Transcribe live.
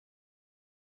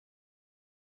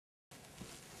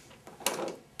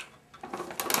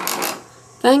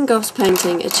Van Gogh's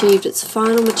painting achieved its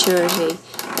final maturity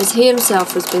as he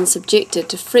himself was being subjected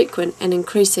to frequent and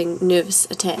increasing nervous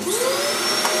attacks.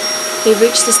 He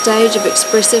reached the stage of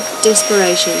expressive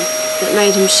desperation that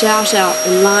made him shout out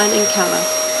in line and colour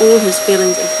all his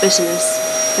feelings of bitterness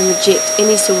and reject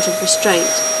any sort of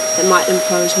restraint that might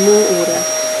impose more order,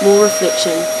 more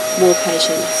reflection, more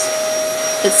patience.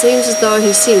 It seems as though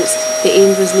he sensed the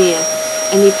end was near,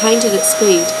 and he painted at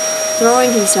speed,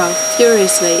 throwing himself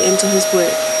furiously into his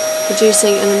work,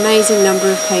 producing an amazing number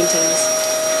of paintings,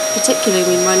 particularly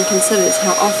when one considers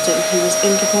how often he was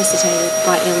incapacitated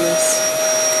by illness.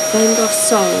 Van Gogh's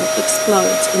soul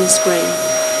explodes in the screen,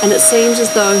 and it seems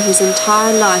as though his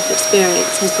entire life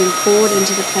experience has been poured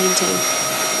into the painting.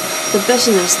 The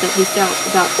bitterness that he felt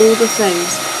about all the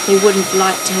things he would have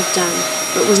liked to have done,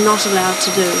 but was not allowed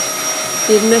to do,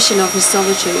 the admission of his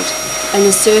solitude, and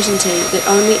the certainty that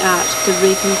only art could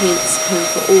recompense him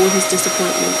for all his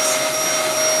disappointments.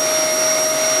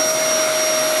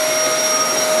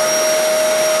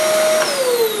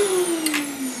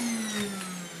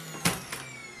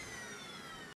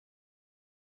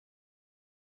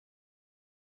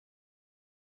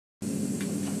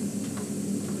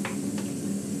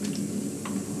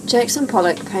 Jackson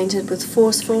Pollock painted with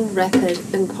forceful,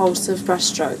 rapid, impulsive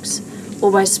brushstrokes, or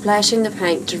by splashing the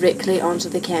paint directly onto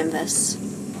the canvas.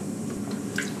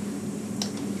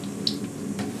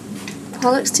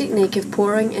 Pollock's technique of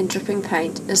pouring and dripping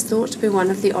paint is thought to be one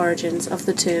of the origins of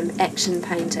the term action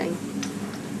painting.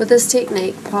 With this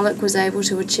technique, Pollock was able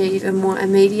to achieve a more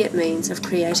immediate means of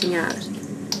creating art,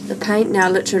 the paint now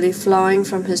literally flowing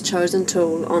from his chosen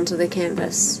tool onto the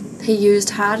canvas. He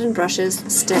used hardened brushes,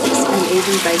 sticks, and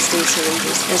even basting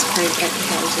cylinders as paint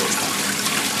applicators.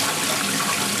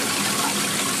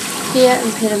 Here,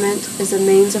 impediment is a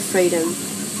means of freedom,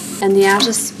 and the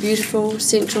artist's beautiful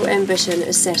central ambition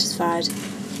is satisfied,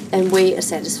 and we are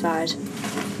satisfied.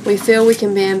 We feel we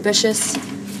can be ambitious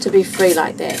to be free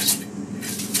like that.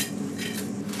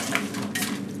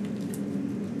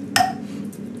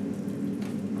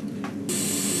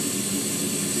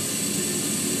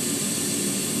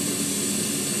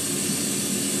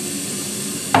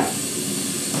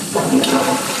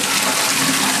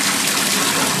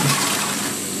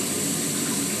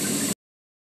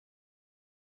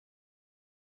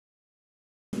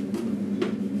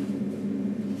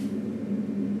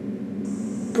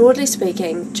 Broadly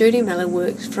speaking, Judy Millar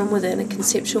works from within a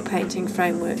conceptual painting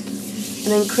framework,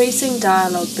 an increasing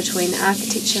dialogue between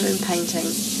architecture and painting,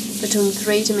 between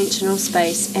three-dimensional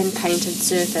space and painted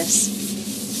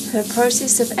surface. Her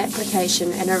process of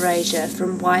application and erasure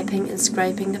from wiping and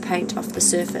scraping the paint off the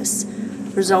surface,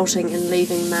 resulting in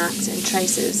leaving marks and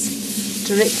traces,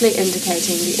 directly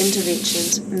indicating the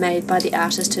interventions made by the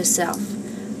artist herself,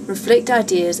 reflect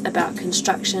ideas about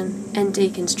construction and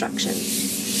deconstruction.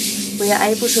 We are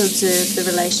able to observe the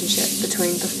relationship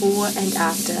between before and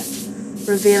after,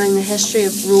 revealing the history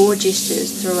of raw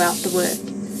gestures throughout the work,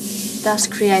 thus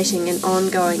creating an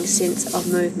ongoing sense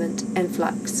of movement and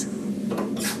flux.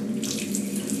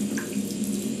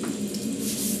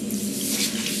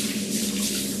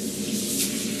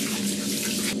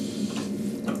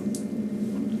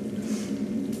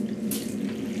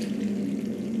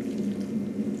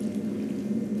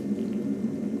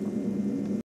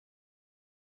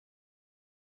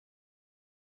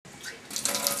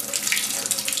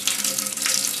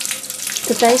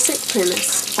 The basic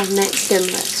premise of Max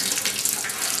Gimblett,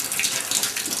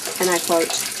 and I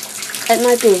quote, "At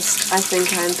my best, I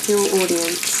think I am pure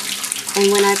audience,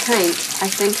 and when I paint, I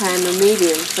think I am a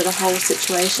medium for the whole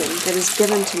situation that is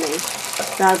given to me,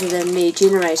 rather than me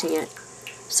generating it.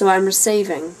 So I'm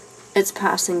receiving, it's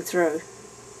passing through."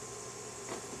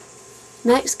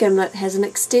 Max Gimblett has an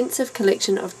extensive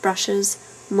collection of brushes,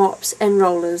 mops, and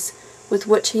rollers with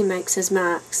which he makes his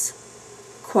marks.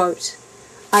 Quote,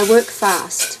 "I work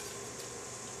fast.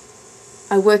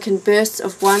 I work in bursts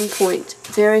of 1 point,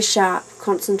 very sharp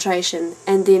concentration,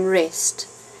 and then rest,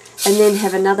 and then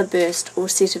have another burst or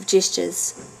set of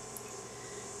gestures."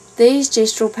 These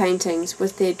gestural paintings,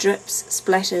 with their drips,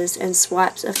 splatters, and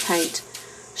swipes of paint,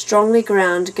 strongly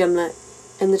ground Gimblett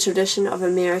in the tradition of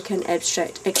American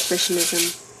abstract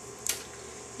expressionism,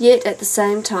 yet at the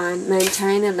same time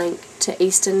maintain a link to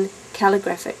Eastern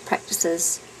calligraphic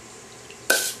practices.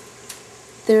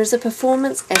 There is a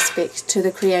performance aspect to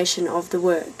the creation of the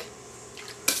work.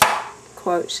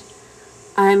 Quote,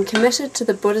 "I am committed to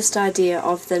the Buddhist idea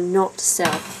of the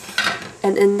not-self,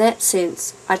 and in that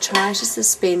sense I try to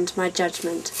suspend my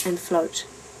judgment and float.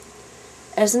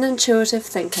 As an intuitive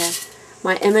thinker,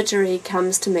 my imagery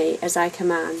comes to me as I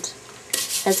command.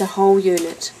 As a whole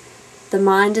unit, the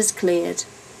mind is cleared,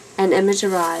 an image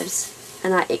arrives,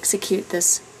 and I execute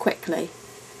this quickly.